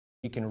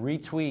You can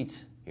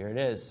retweet. Here it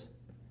is.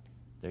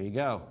 There you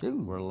go.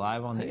 Dude, we're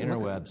live on the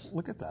interwebs.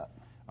 Look at that.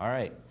 All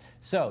right.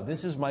 So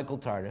this is Michael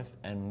Tardiff,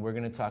 and we're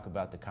going to talk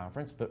about the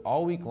conference. But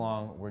all week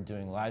long, we're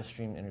doing live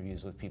stream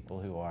interviews with people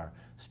who are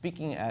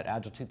speaking at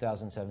Agile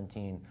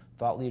 2017,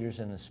 thought leaders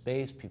in the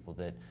space, people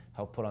that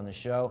help put on the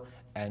show,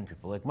 and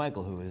people like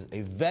Michael, who is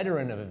a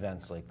veteran of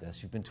events like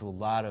this. You've been to a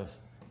lot of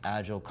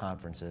Agile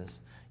conferences.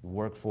 You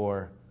work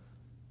for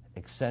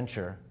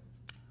Accenture.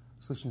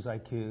 Solutions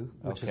IQ,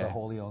 which is a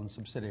wholly owned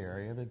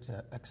subsidiary of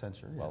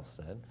Accenture. Well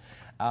said.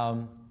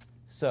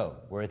 So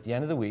we're at the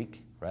end of the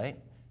week, right?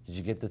 Did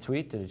you get the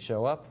tweet? Did it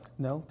show up?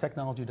 No,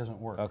 technology doesn't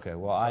work. Okay,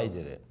 well, I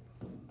did it.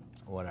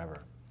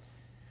 Whatever.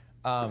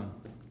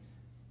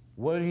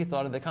 What have you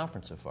thought of the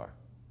conference so far?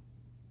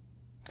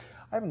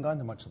 I haven't gone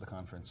to much of the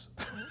conference.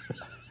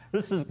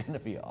 This is going to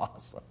be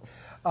awesome.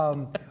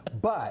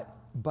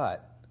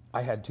 But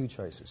I had two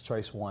choices.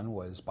 Choice one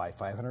was buy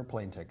 500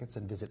 plane tickets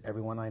and visit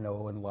everyone I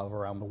know and love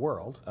around the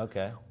world.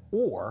 Okay.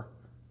 Or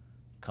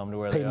come to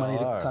where pay they money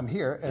are. to come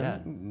here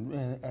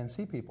and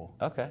see people.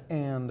 Okay.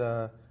 And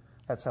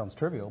that sounds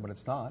trivial, but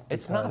it's not.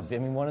 It's not. I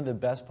mean, one of the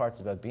best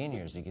parts about being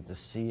here is you get to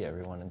see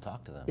everyone and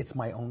talk to them. It's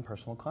my own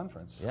personal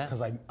conference. Yeah.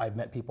 Because I've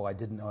met people I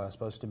didn't know I was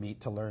supposed to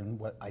meet to learn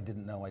what I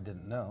didn't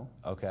know.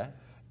 Okay.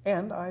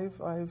 And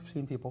I've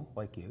seen people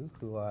like you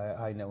who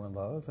I know and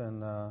love,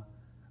 and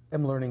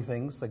am learning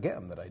things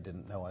again that I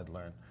didn't know I'd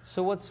learn.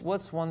 So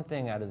what's one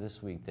thing out of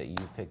this week that you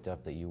picked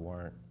up that you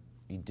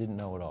didn't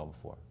know at all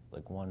before?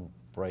 Like one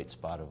bright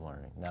spot of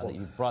learning. Now that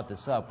you've brought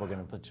this up, we're going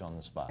to put you on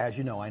the spot. As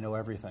you know, I know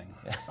everything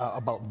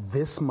about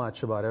this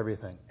much about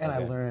everything, and I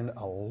learned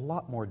a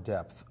lot more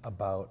depth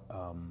about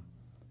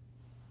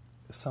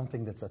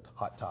something that's a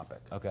hot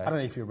topic. Okay. I don't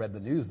know if you read the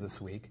news this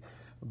week,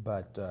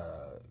 but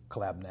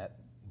CollabNet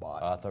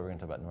bought. I thought we were going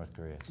to talk about North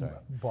Korea. Sorry.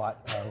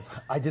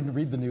 I didn't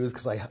read the news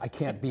because I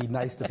can't be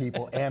nice to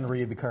people and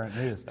read the current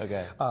news.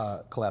 Okay.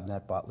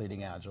 CollabNet bought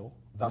LeadingAgile.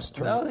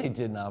 No, they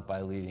did not buy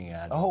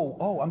LeadingAgile.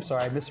 Oh, I'm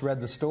sorry. I misread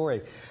the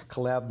story.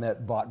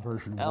 CollabNet bought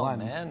version 1.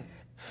 Man.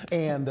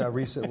 And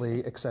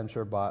recently,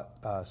 Accenture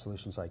bought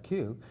Solutions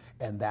IQ,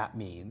 and that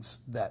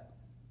means that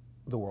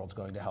the world's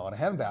going to hell in a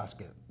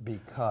handbasket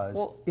because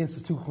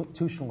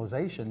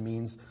institutionalization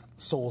means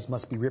souls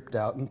must be ripped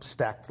out and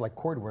stacked like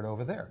cordwood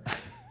over there.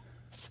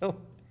 So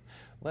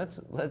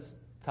let's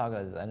talk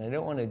about this. And I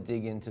don't want to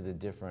dig into the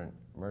different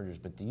mergers,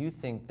 but do you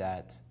think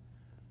that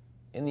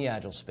in the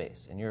Agile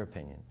space, in your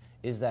opinion,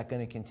 is that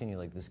going to continue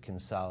like this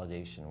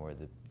consolidation where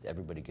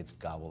everybody gets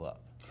gobbled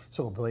up?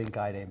 So a brilliant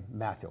guy named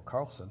Matthew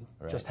Carlson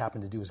just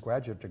happened to do his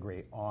graduate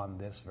degree on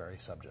this very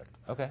subject.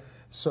 Okay.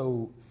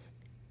 So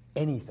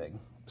anything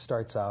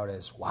starts out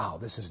as, wow,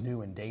 this is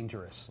new and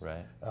dangerous.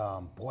 Right.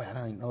 Boy, I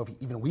don't even know if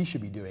even we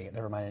should be doing it,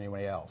 never mind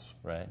anybody else.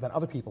 Right. Then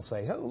other people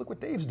say, oh, look what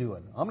Dave's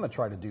doing. I'm going to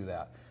try to do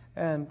that.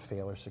 And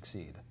fail or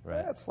succeed.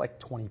 Right. That's like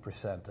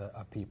 20%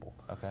 of people.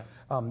 Okay.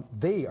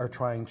 They are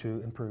trying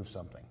to improve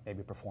something,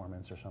 maybe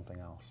performance or something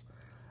else.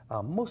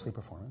 Mostly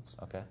performance.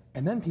 Okay.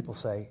 And then people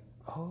say,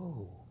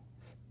 oh.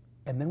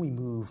 And then we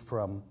move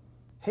from,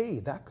 hey,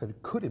 that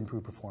could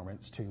improve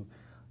performance to,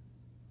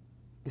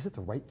 is it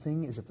the right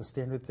thing? Is it the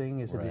standard thing?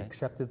 Is it the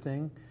accepted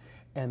thing?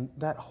 And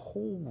that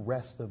whole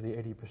rest of the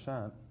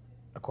 80%,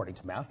 according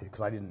to Matthew,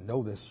 because I didn't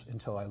know this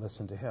until I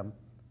listened to him,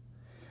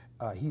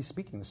 he's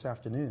speaking this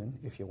afternoon,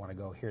 if you want to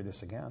go hear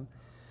this again.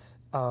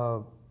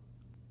 The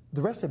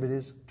rest of it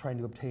is trying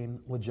to obtain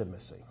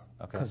legitimacy.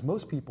 Because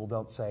most people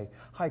don't say,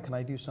 hi, can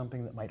I do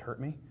something that might hurt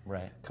me?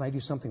 Right. Can I do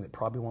something that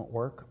probably won't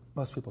work?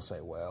 Most people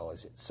say, well,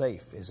 is it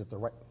safe? Is it the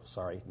right,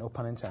 sorry, no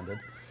pun intended.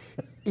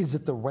 Is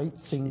it the right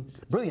thing?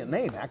 Jesus. Brilliant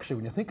name, actually,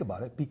 when you think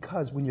about it,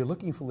 because when you're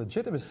looking for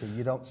legitimacy,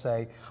 you don't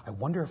say, I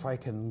wonder if I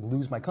can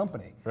lose my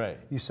company. Right.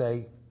 You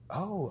say,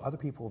 oh, other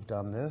people have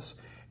done this,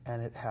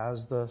 and it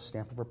has the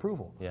stamp of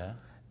approval. Yeah.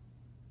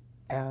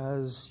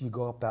 As you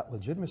go up that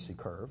legitimacy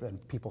curve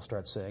and people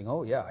start saying,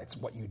 oh yeah, it's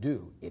what you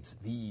do, it's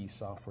the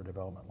software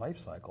development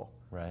lifecycle.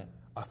 Right.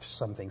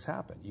 Some things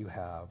happen. You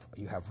have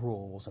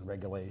rules and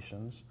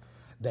regulations.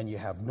 Then you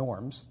have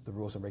norms, the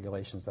rules and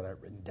regulations that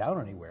aren't written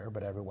down anywhere,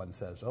 but everyone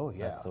says, oh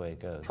yeah, that's the way it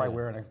goes. Try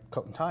wearing a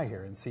coat and tie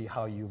here and see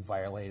how you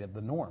violated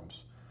the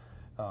norms.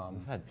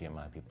 We've had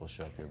PMI people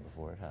show up here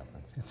before it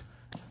happens.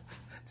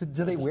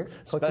 Do they wear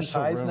coats and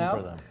ties now?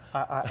 For them.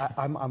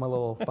 I'm a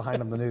little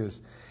behind on the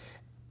news.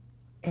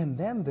 And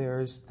then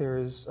there's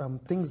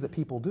things that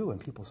people do, and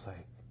people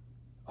say,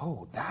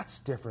 oh, that's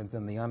different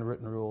than the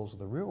unwritten rules or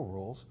the real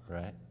rules.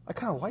 Right. I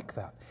kind of like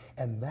that.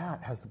 And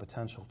that has the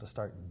potential to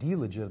start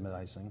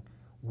delegitimizing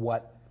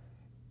what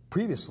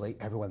previously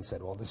everyone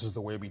said, well, this is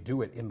the way we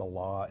do it in the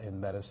law,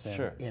 in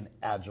medicine, in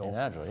Agile. In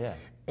Agile, yeah.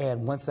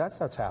 And once that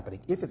starts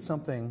happening, if it's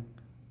something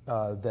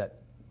that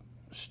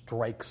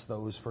strikes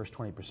those first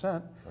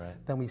 20%,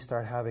 then we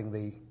start having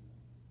the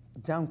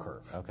down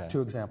curve. Okay.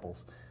 Two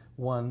examples.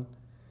 One,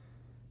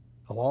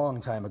 a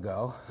long time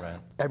ago,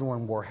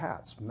 everyone wore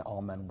hats.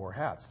 All men wore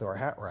hats. There were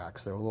hat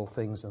racks. There were little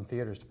things in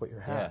theaters to put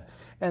your hat.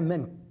 And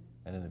then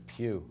in the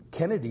pew.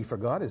 Kennedy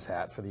forgot his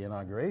hat for the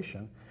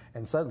inauguration,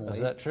 And suddenly... Is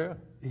that true?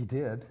 He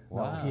did.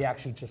 Wow. No, he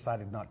actually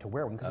decided not to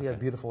wear one because he had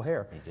beautiful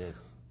hair. He did.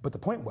 But the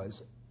point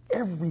was,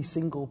 every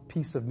single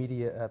piece of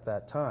media at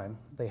that time,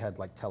 they had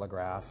like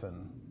telegraph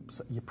and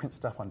you print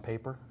stuff on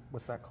paper.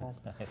 What's that called?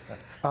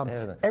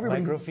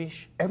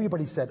 Microfiche?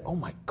 Everybody said, oh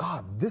my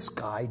God, this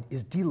guy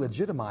is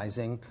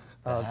delegitimizing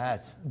the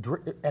hats.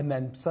 And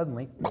then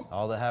suddenly...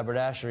 all the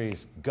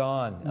haberdasheries,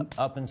 gone,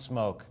 up in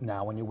smoke.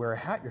 Now when you wear a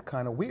hat, you're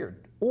kind of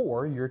weird.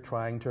 Or you're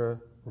trying to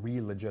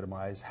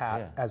re-legitimize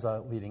hat as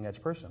a leading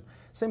edge person.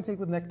 Same thing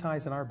with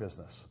neckties in our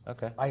business.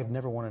 Okay. I have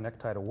never worn a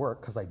necktie to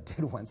work because I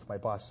did once. My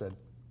boss said,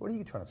 what are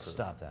you trying to prove?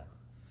 Stop that.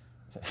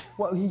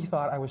 Well, he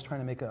thought I was trying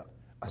to make a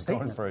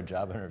statement. Going for a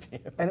job interview.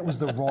 And it was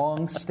the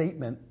wrong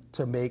statement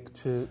to make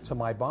to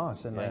my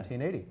boss in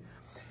 1980.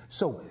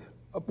 So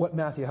what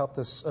Matthew helped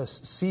us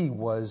see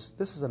was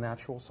this is a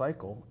natural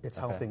cycle. It's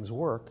how things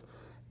work.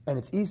 And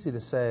it's easy to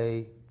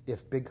say,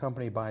 if big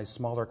company buys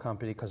smaller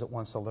company because it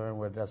wants to learn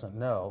what it doesn't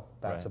know,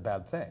 that's a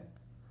bad thing.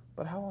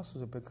 But how else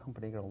is a big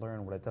company going to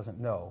learn what it doesn't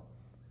know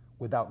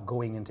without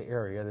going into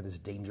area that is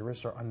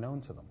dangerous or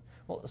unknown to them?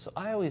 Well, so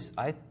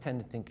I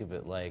tend to think of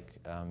it like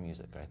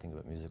music. I think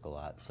about music a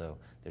lot. So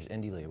there's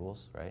indie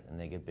labels, right? And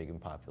they get big and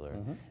popular.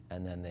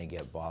 And then they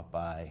get bought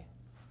by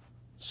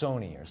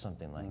Sony or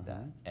something like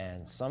that.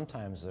 And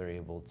sometimes they're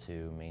able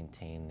to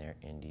maintain their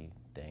indie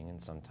thing, and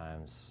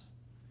sometimes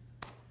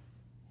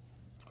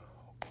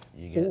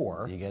you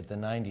get the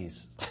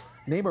 90s.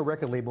 Name a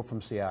record label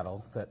from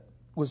Seattle that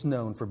was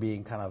known for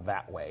being kind of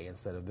that way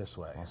instead of this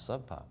way. Well,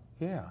 Sub Pop.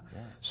 Yeah.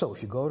 So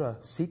if you go to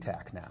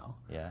SeaTac now,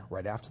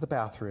 right after the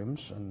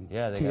bathrooms and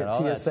they got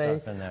all that TSA,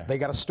 stuff in there. they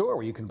got a store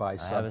where you can buy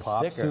Sub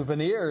Pop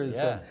souvenirs.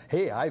 And,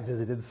 hey, I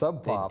visited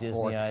Sub Pop. Big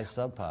Disney-ized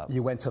Sub Pop.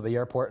 You went to the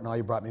airport and all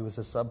you brought me was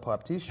a Sub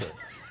Pop T-shirt.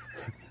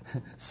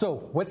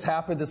 So what's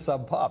happened to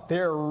Sub Pop?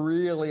 They're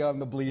really on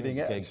the bleeding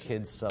edge.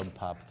 Kids Sub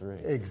Pop 3.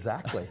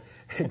 Exactly.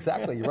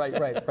 Exactly.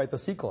 right. The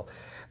sequel.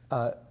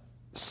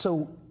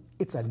 So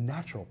it's a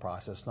natural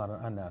process, not an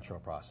unnatural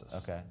process.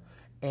 Okay.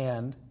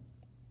 And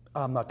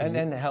I'm not going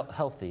to...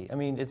 healthy. I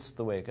mean, it's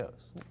the way it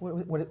goes.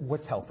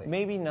 What's healthy?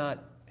 Maybe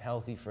not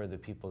healthy for the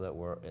people that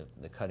were at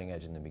the cutting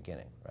edge in the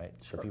beginning, right?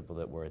 Sure. The people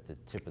that were at the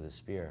tip of the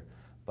spear.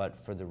 But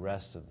for the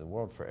rest of the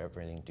world, for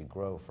everything to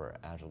grow, for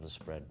Agile to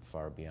spread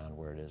far beyond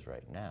where it is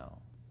right now,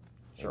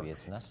 maybe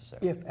it's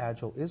necessary. If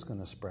Agile is going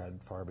to spread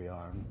far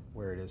beyond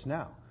where it is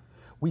now.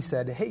 We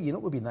said, hey, you know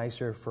what would be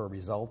nicer for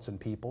results and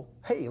people?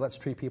 Hey, let's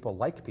treat people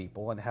like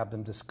people and have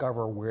them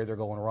discover where they're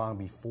going wrong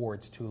before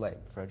it's too late.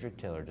 Frederick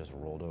Taylor just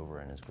rolled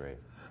over in his grave.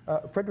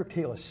 Frederick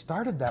Taylor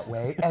started that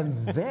way, and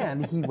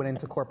then he went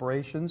into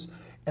corporations,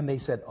 and they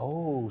said,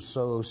 oh,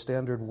 so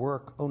standard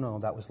work. Oh, no,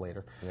 that was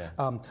later.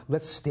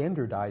 Let's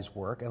standardize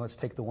work, and let's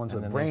take the ones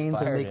with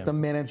brains and make them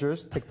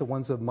managers, take the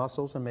ones with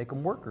muscles and make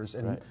them workers,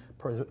 and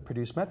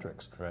produce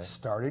metrics.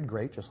 Started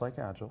great, just like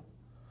Agile,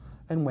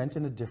 and went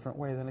in a different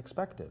way than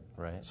expected.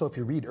 So if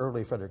you read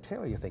early Frederick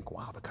Taylor, you think,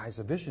 wow, the guy's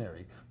a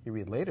visionary. You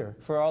read later.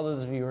 For all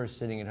those of you who are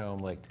sitting at home,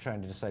 like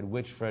trying to decide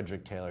which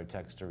Frederick Taylor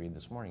text to read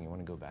this morning, you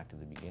want to go back to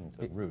the beginning,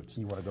 to the roots.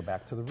 You want to go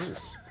back to the roots.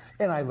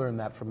 And I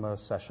learned that from a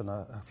session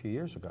a few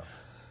years ago.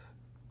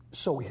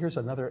 So here's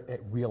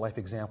another real-life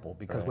example,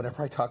 because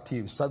whenever I talk to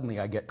you, suddenly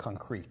I get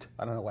concrete.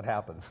 I don't know what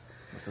happens.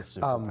 It's a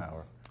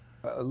superpower.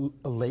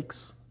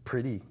 Lakes,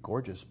 pretty,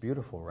 gorgeous,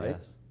 beautiful, right?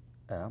 Yes.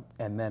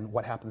 And then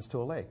what happens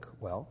to a lake?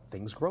 Well,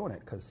 things grow in it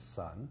because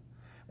sun,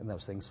 and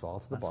those things fall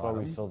to the bottom. That's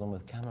why we fill them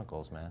with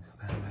chemicals, man.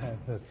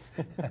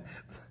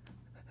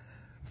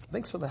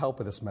 Thanks for the help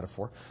with this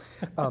metaphor.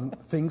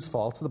 Things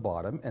fall to the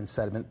bottom, and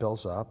sediment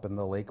builds up, and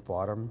the lake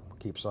bottom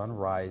keeps on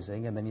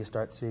rising, and then you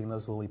start seeing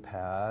those lily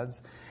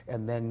pads,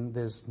 and then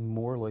there's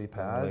more lily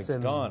pads,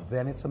 and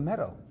then it's a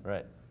meadow.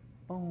 Right.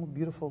 Oh,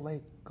 beautiful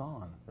lake,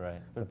 gone.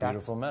 Right, but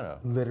beautiful meadow.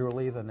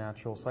 Literally the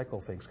natural cycle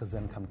of things, because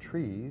then come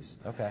trees,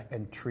 okay,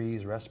 and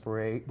trees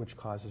respirate, which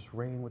causes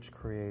rain, which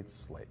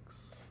creates lakes.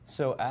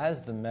 So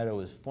as the meadow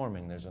is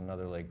forming, there's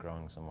another lake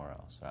growing somewhere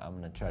else. I'm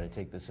going to try to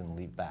take this and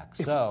leap back.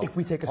 If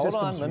we take a hold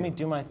on, let me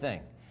do my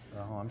thing.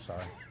 Oh, I'm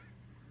sorry.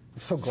 I'm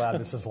so glad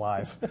this is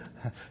live.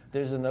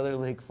 There's another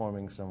lake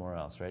forming somewhere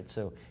else, right?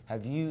 So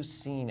have you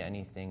seen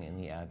anything in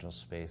the Agile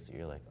space that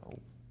you're like, oh,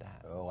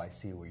 that? Oh, I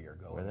see where you're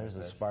going. Where there's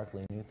a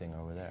sparkly new thing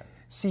over there.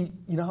 See,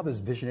 you know how there's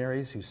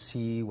visionaries who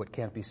see what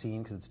can't be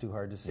seen because it's too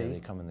hard to see? Yeah, they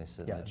come and they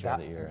sit in the chair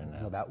that you're in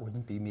now. No, that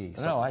wouldn't be me.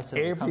 No, I said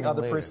every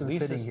other person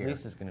sitting here.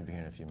 Lisa's going to be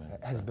here in a few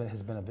minutes. Has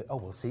been a, oh,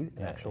 we'll see,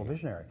 an actual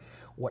visionary.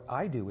 What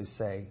I do is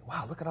say,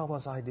 wow, look at all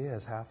those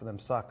ideas, half of them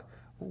suck.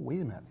 Oh,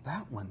 wait a minute,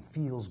 that one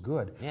feels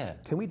good. Yeah.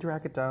 Can we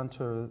drag it down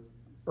to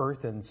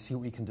earth and see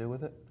what we can do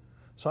with it?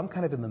 So I'm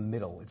kind of in the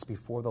middle. It's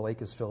before the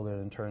lake is filled in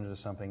and turned into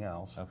something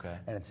else. Okay.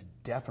 And it's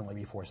definitely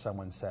before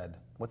someone said,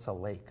 what's a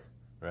lake?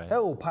 Right.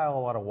 Oh, we'll pile a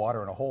lot of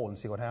water in a hole and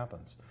see what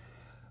happens.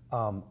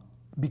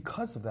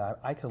 Because of that,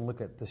 I can look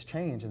at this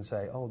change and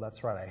say, oh,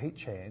 that's right, I hate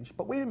change.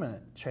 But wait a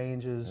minute,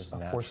 change is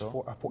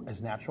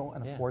is natural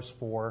and a force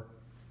for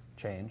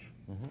change.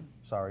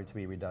 Sorry to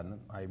be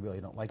redundant. I really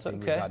don't like being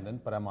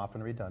redundant, but I'm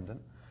often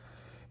redundant.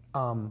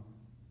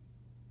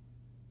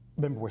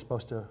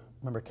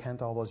 remember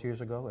Kent all those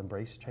years ago,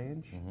 embrace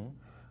change?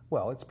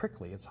 Well, it's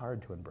prickly, it's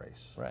hard to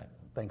embrace. Right.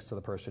 Thanks to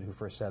the person who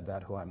first said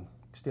that, who I'm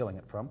stealing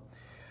it from.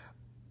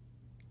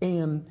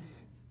 And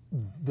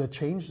the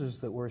changes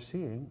that we're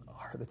seeing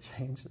are the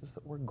changes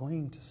that we're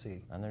going to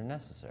see. And they're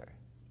necessary.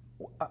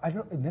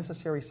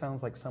 Necessary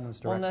sounds like someone's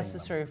directing Well,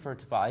 necessary for it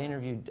to follow. I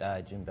interviewed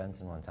Jim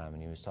Benson one time,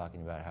 and he was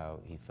talking about how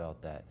he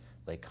felt that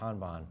like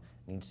Kanban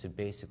needs to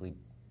basically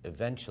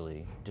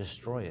eventually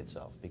destroy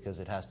itself because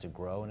it has to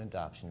grow in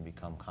adoption and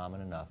become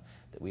common enough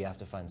that we have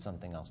to find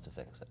something else to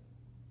fix it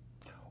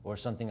or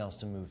something else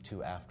to move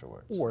to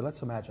afterwards. Or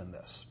let's imagine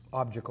this,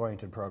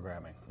 object-oriented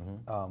programming.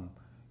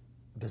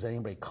 Does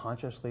anybody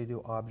consciously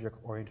do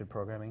object-oriented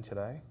programming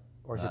today?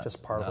 Or is it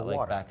just part of the water?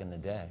 water? Back in the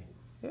day.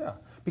 Yeah,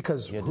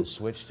 because you had to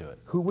switch to it.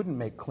 Who wouldn't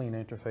make clean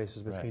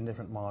interfaces between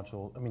different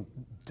modules? I mean,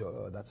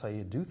 duh, that's how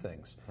you do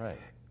things. Right.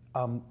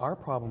 Our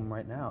problem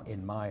right now,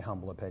 in my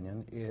humble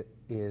opinion,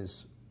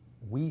 is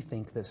we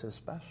think this is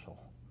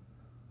special.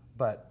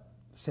 But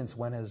since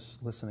when has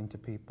listening to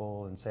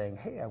people and saying,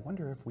 hey, I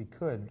wonder if we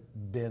could,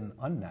 been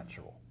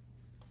unnatural?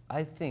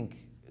 I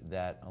think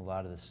that a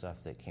lot of the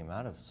stuff that came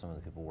out of some of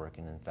the people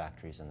working in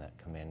factories and that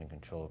command and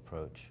control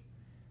approach,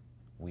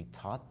 we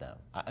taught them.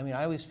 I mean,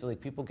 I always feel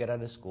like people get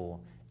out of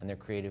school and they're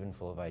creative and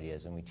full of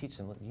ideas, and we teach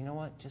them, you know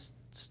what, just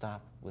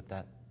stop with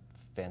that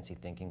fancy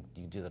thinking.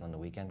 You do that on the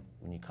weekend.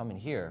 When you come in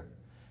here,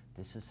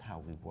 this is how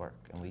we work.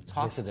 And we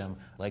talk to them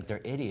like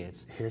they're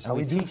idiots. Here's and how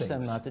we do teach things.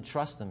 them not to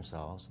trust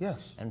themselves.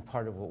 Yes. And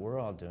part of what we're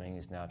all doing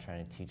is now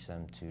trying to teach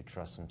them to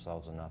trust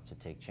themselves enough to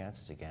take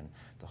chances again.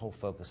 The whole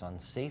focus on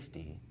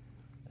safety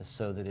is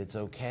so that it's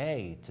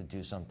okay to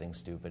do something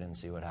stupid and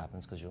see what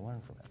happens because you'll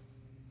learn from it.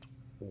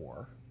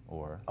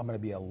 Or I'm going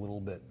to be a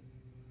little bit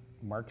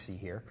Marxy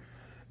here.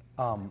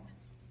 You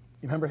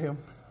remember him?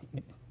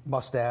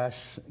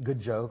 Mustache, good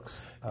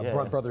jokes,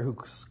 brother who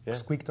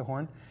squeaked a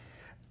horn.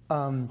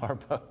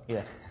 Harpo,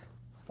 yeah.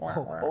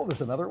 Oh,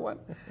 there's another one?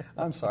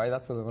 I'm sorry,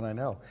 that's the one I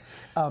know.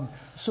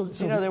 So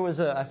you know, there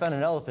was I found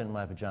an elephant in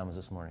my pajamas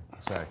this morning.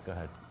 Sorry, go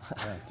ahead.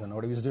 I don't know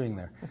what he was doing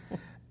there.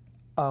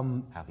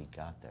 How he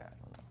got there, I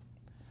don't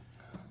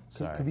know.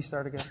 Sorry. Could we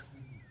start again?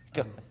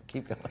 Go,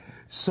 keep going.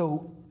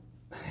 So,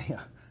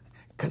 yeah,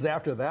 because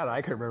after that,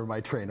 I can remember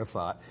my train of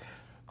thought.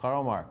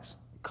 Karl Marx.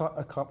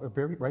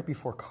 Right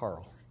before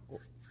Karl.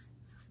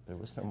 There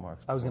was no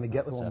Marx. I was going to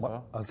get a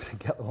little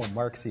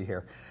Marxy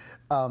here.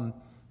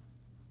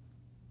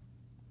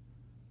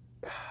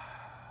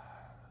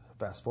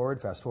 Fast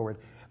forward.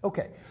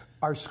 Okay,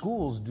 our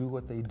schools do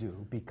what they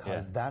do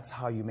because that's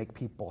how you make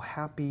people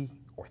happy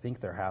or think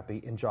they're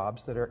happy in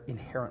jobs that are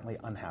inherently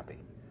unhappy.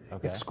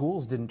 Okay. If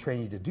schools didn't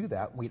train you to do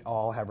that, we'd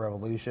all have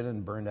revolution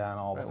and burn down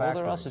all the factories. Well,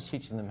 they're also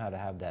teaching them how to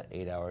have that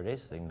 8-hour day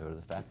so they can go to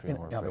the factory and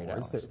work for 8 hours. In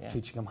other words, they're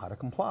teaching them how to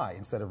comply.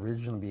 Instead of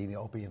originally being the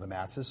opium of the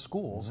masses,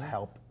 schools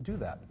help do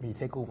that. When you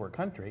take over a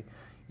country,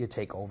 you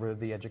take over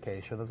the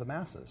education of the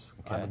masses.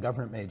 Okay. I'm a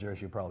government major,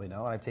 as you probably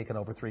know, and I've taken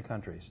over 3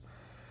 countries.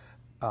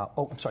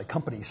 I'm sorry,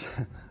 companies.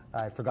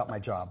 I forgot my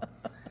job.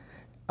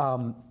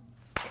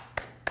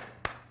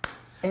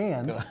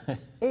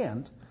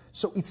 And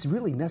so it's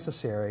really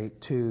necessary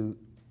to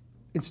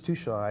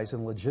institutionalize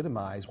and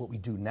legitimize what we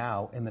do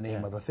now in the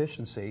name of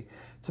efficiency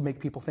to make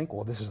people think,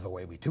 well, this is the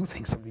way we do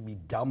things. It would be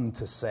dumb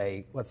to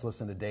say, let's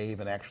listen to Dave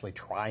and actually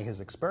try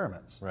his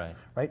experiments.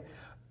 Right?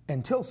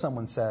 Until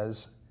someone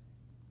says,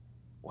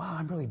 wow,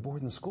 I'm really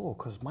bored in school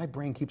because my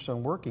brain keeps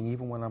on working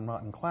even when I'm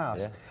not in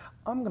class.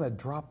 I'm going to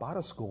drop out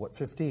of school at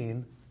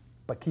 15,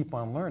 but keep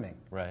on learning.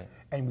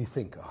 And we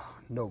think, oh,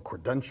 no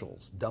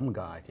credentials, dumb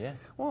guy.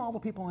 Well, all the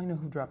people I know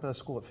who dropped out of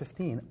school at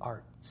 15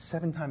 are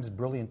 7 times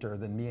brillianter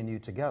than me and you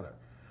together.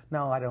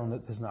 Now, I don't know,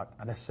 there's not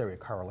necessarily a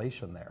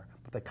correlation there,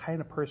 but the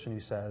kind of person who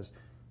says,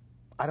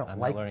 I'm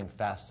not learning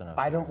fast enough.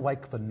 I don't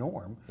like the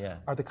norm,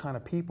 are the kind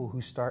of people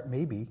who start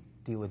maybe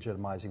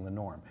delegitimizing the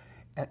norm.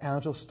 And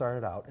Agile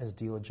started out as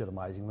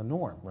delegitimizing the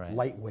norm,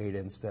 lightweight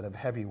instead of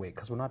heavyweight,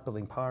 because we're not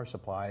building power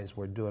supplies,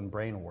 we're doing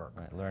brain work.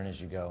 Learn as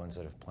you go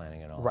instead of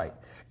planning it all.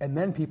 And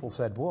then people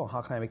said, well,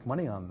 how can I make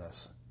money on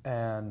this?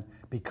 And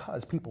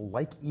because people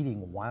like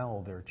eating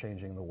while they're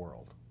changing the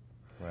world.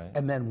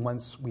 And then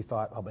once we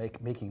thought of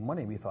making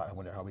money, we thought, I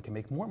wonder how we can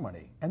make more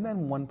money. And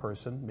then one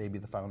person, maybe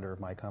the founder of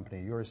my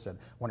company, yours, said,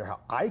 wonder how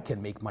I can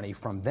make money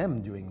from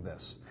them doing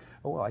this.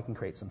 Oh, well, I can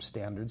create some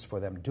standards for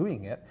them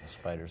doing it. The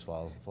spider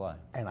swallows the fly.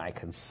 And I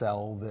can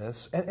sell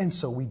this. And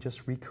so we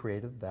just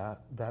recreated that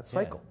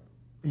cycle.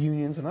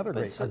 Union's another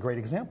great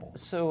example.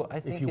 So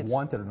I think if you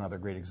wanted another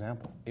great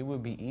example. It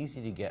would be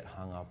easy to get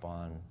hung up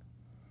on,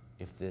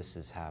 if this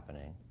is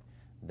happening,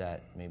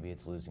 that maybe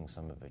it's losing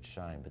some of its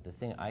shine. But the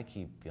thing I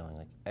keep feeling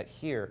like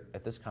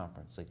at this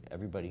conference, like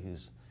everybody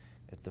who's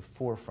at the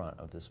forefront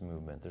of this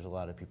movement, there's a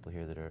lot of people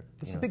here that are.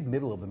 It's the big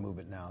middle of the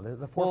movement now.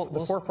 The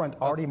forefront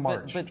already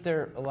marched. But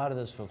a lot of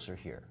those folks are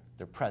here.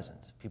 They're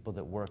present. People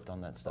that worked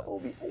on that stuff. Oh,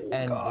 the old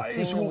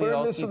guys who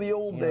learned this in the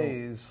old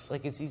days.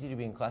 Like it's easy to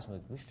be in class and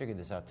like, we figured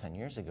this out 10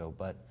 years ago,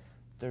 but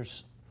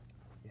there's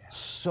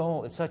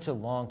it's such a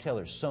long tail.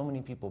 There's so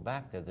many people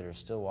back there that are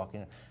still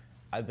walking.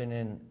 I've been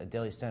in a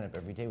daily stand-up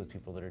every day with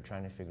people that are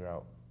trying to figure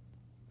out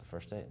the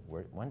first day,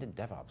 when did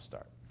DevOps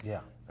start?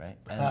 Yeah. Right?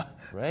 And,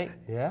 right?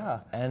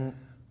 Yeah. And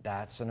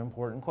that's an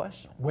important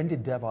question. When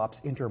did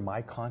DevOps enter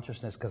my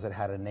consciousness because it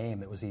had a name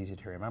that was easy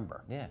to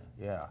remember? Yeah.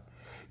 Yeah.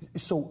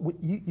 So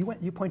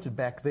you pointed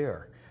back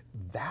there.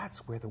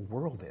 That's where the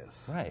world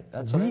is. Right.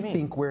 That's what I mean. We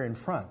think we're in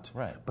front.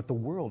 Right. But the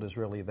world is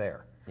really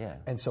there. Yeah.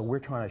 And so we're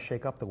trying to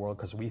shake up the world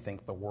because we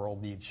think the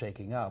world needs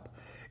shaking up.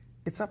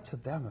 It's up to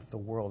them if the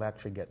world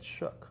actually gets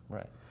shook.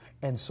 Right.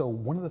 And so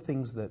one of the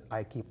things that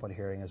I keep on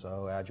hearing is,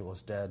 oh, Agile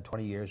is dead,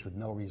 20 years with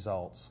no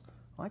results.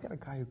 Well, I got a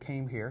guy who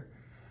came here.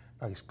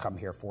 He's come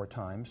here 4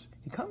 times.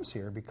 He comes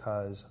here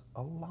because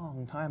a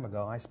long time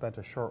ago I spent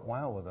a short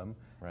while with him,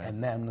 right.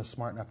 and then was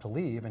smart enough to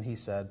leave, and he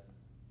said,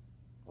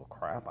 well,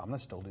 crap, I'm going to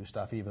still do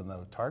stuff even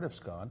though Tardiff's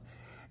gone.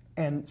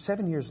 And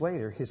 7 years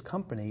later, his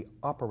company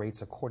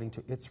operates according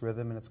to its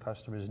rhythm and its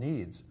customers'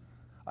 needs.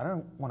 I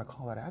don't want to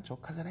call that Agile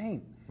because it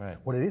ain't. Right.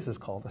 What it is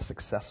called a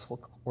successful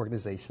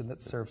organization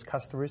that serves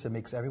customers and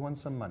makes everyone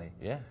some money.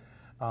 Yeah.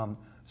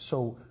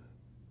 So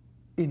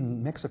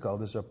in Mexico,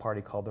 there's a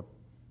party called the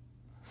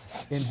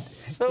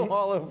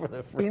all over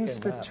the freaking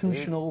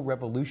Institutional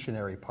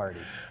Revolutionary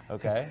Party.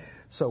 Okay.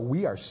 So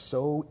we are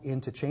so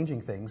into changing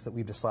things that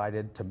we've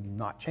decided to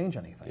not change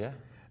anything.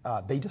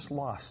 Yeah. They just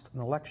lost an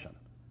election.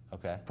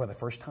 Okay. For the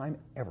first time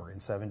ever in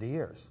 70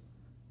 years.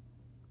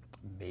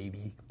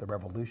 Maybe the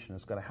revolution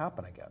is going to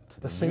happen again.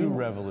 The same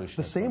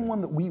revolution. The same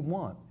one that we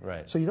want.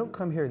 Right. So you don't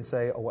come here and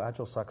say, oh,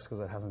 Agile sucks because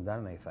it hasn't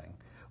done anything.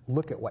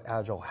 Look at what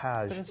Agile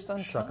has. But it's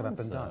done shuck it up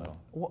and done. though.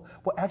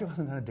 Well, Agile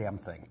hasn't done a damn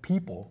thing.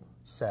 People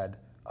said,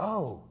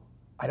 oh,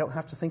 I don't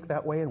have to think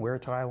that way and wear a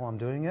tie while I'm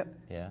doing it.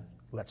 Yeah.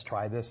 Let's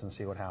try this and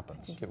see what happens.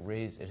 I think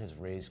it has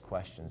raised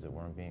questions that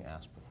weren't being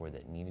asked before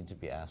that needed to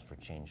be asked for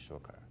change to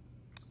occur.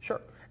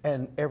 Sure.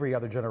 And every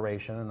other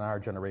generation, and our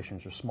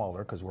generations are smaller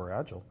because we're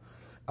Agile,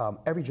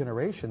 every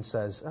generation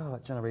says, oh,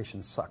 that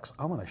generation sucks.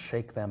 I want to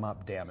shake them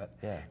up, damn it.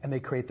 Yeah. And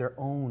they create their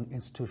own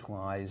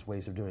institutionalized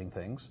ways of doing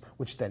things,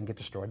 which then get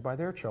destroyed by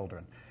their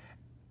children.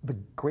 The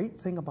great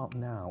thing about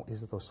now is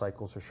that those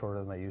cycles are shorter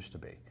than they used to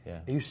be. Yeah.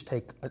 It used to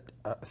take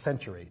a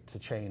century to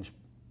change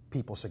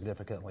people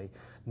significantly.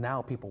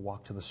 Now people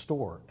walk to the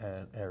store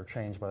and are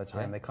changed by the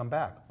time they come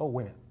back. Oh,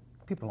 wait a minute.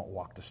 People don't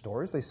walk to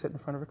stores. They sit in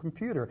front of a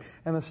computer,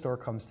 and the store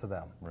comes to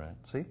them. Right.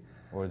 See?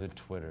 Or the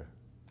Twitter.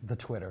 The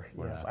Twitter,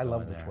 We're yes. not I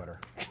love going the there.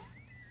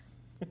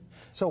 Twitter.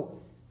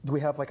 So, do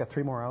we have like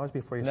 3 more hours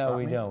before you stop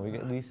me? No, we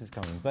don't. Lisa's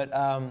coming. But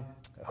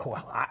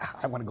Well,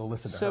 I want to go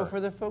listen to her. so for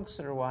the folks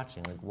that are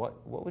watching, like,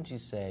 what would you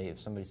say if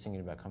somebody's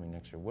thinking about coming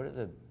next year?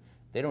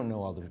 They don't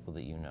know all the people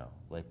that you know.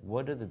 Like,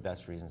 what are the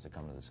best reasons to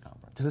come to this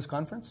conference? To this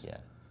conference? Yeah.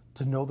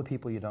 To know the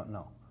people you don't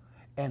know.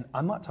 And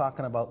I'm not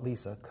talking about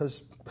Lisa,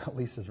 because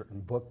Lisa's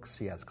written books,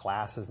 she has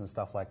classes and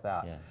stuff like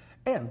that. Yeah.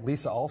 And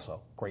Lisa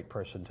also, great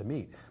person to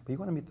meet. But you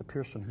want to meet the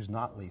person who's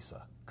not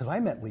Lisa. Because I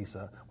met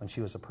Lisa when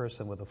she was a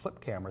person with a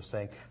flip camera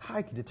saying,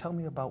 hi, could you tell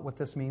me about what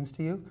this means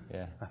to you?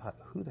 Yeah. I thought,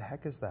 who the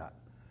heck is that?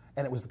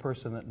 And it was the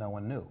person that no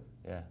one knew.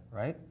 Yeah.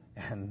 Right?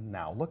 And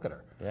now look at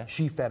her. Yeah.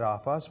 She fed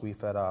off us, we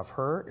fed off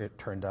her. It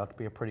turned out to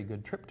be a pretty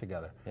good trip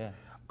together. Yeah.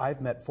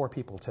 I've met 4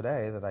 people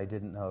today that I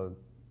didn't know.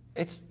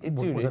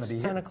 Dude, we're it's gonna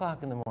be 10 here.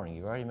 o'clock in the morning.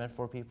 You've already met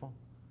 4 people?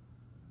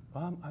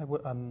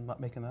 I'm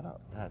not making that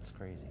up. That's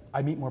crazy.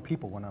 I meet more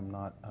people when I'm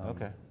not.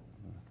 Okay.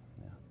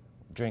 Yeah.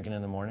 Drinking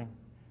in the morning?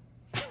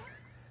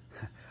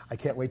 I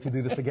can't wait to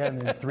do this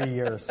again in 3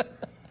 years.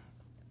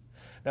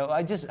 No,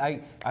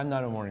 I'm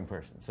not a morning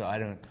person, so I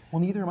don't. Well,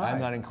 neither am I. I'm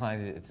not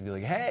inclined to be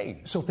like,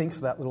 hey. So thanks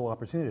for that little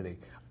opportunity.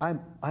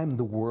 I'm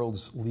the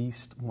world's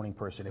least morning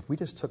person. If we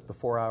just took the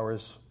 4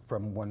 hours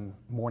from when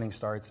morning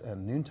starts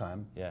and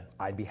noontime,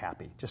 I'd be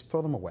happy. Just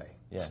throw them away.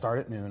 Yeah. Start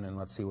at noon and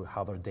let's see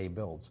how their day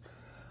builds.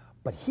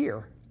 But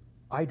here,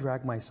 I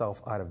drag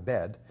myself out of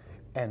bed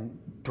and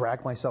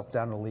drag myself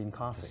down to lean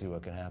coffee. To see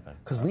what can happen.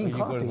 Because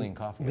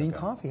lean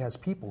coffee has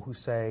people who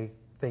say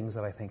things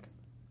that I think,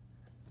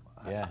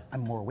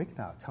 I'm more awake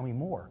now. Tell me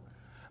more.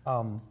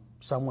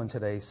 Someone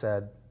today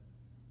said,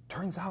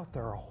 turns out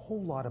there are a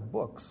whole lot of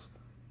books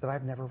that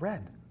I've never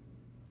read.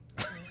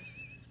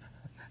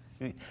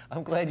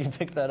 I'm glad you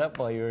picked that up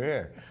while you were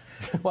here.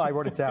 Well, I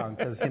wrote it down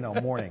because,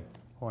 morning.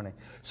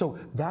 So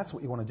that's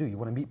what you want to do. You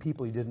want to meet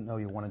people you didn't know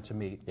you wanted to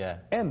meet. Yeah.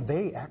 And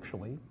they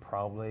actually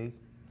probably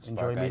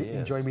enjoy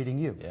meeting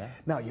you. Yeah.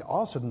 Now, you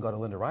also can go to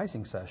Linda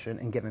Rising's session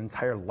and get an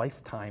entire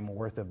lifetime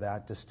worth of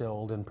that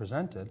distilled and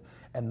presented,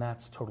 and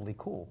that's totally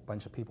cool. A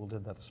bunch of people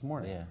did that this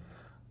morning. Yeah.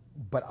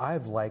 But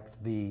I've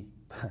liked the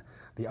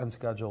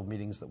unscheduled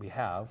meetings that we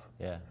have.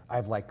 Yeah.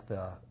 I've liked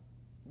the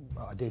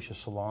Audacious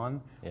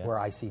Salon, where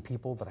I see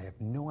people that I have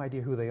no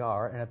idea who they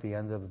are, and at the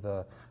end of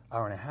the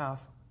hour and a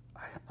half,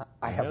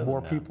 I have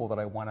more people that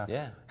I want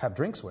to have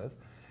drinks with.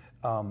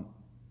 But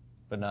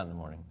not in the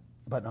morning.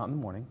 But not in the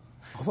morning.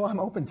 Although I'm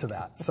open to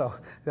that. So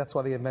that's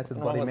why they invented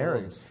Bloody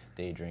Marys.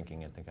 Day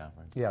drinking at the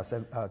conference. Yes,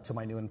 and to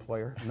my new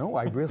employer, no,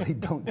 I really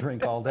don't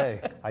drink all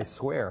day. I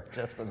swear.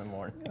 Just in the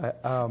morning.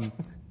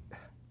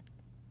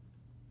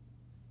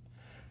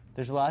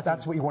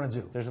 That's what you want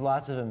to do. There's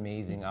lots of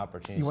amazing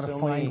opportunities. You want to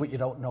find what you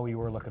don't know you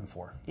were looking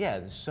for. Yeah,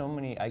 there's so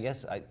many. I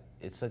guess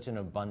it's such an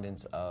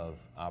abundance of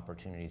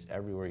opportunities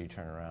everywhere you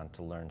turn around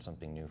to learn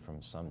something new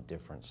from some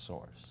different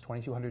source.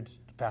 2,200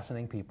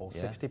 fascinating people,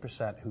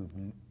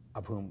 60%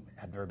 of whom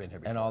have never been here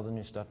before. And all the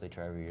new stuff they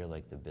try every year,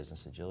 like the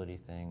business agility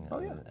thing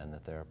and the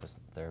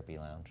therapy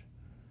lounge.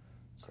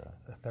 So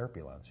the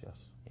therapy lounge, yes.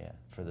 Yeah,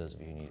 for those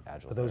of you who need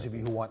Agile For those of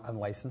you who want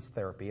unlicensed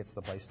therapy, it's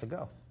the place to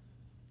go.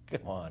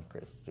 Come on,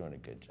 Chris is doing a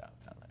good job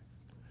down there.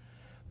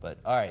 But,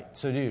 all right,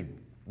 so dude,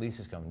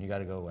 Lisa's coming. You got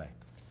to go away.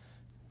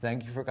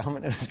 Thank you for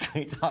coming. It was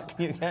great talking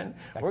to you again.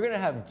 We're going to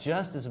have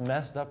just as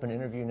messed up an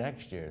interview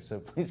next year, so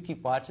please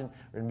keep watching.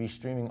 We're going to be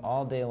streaming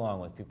all day long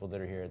with people that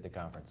are here at the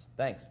conference.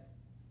 Thanks.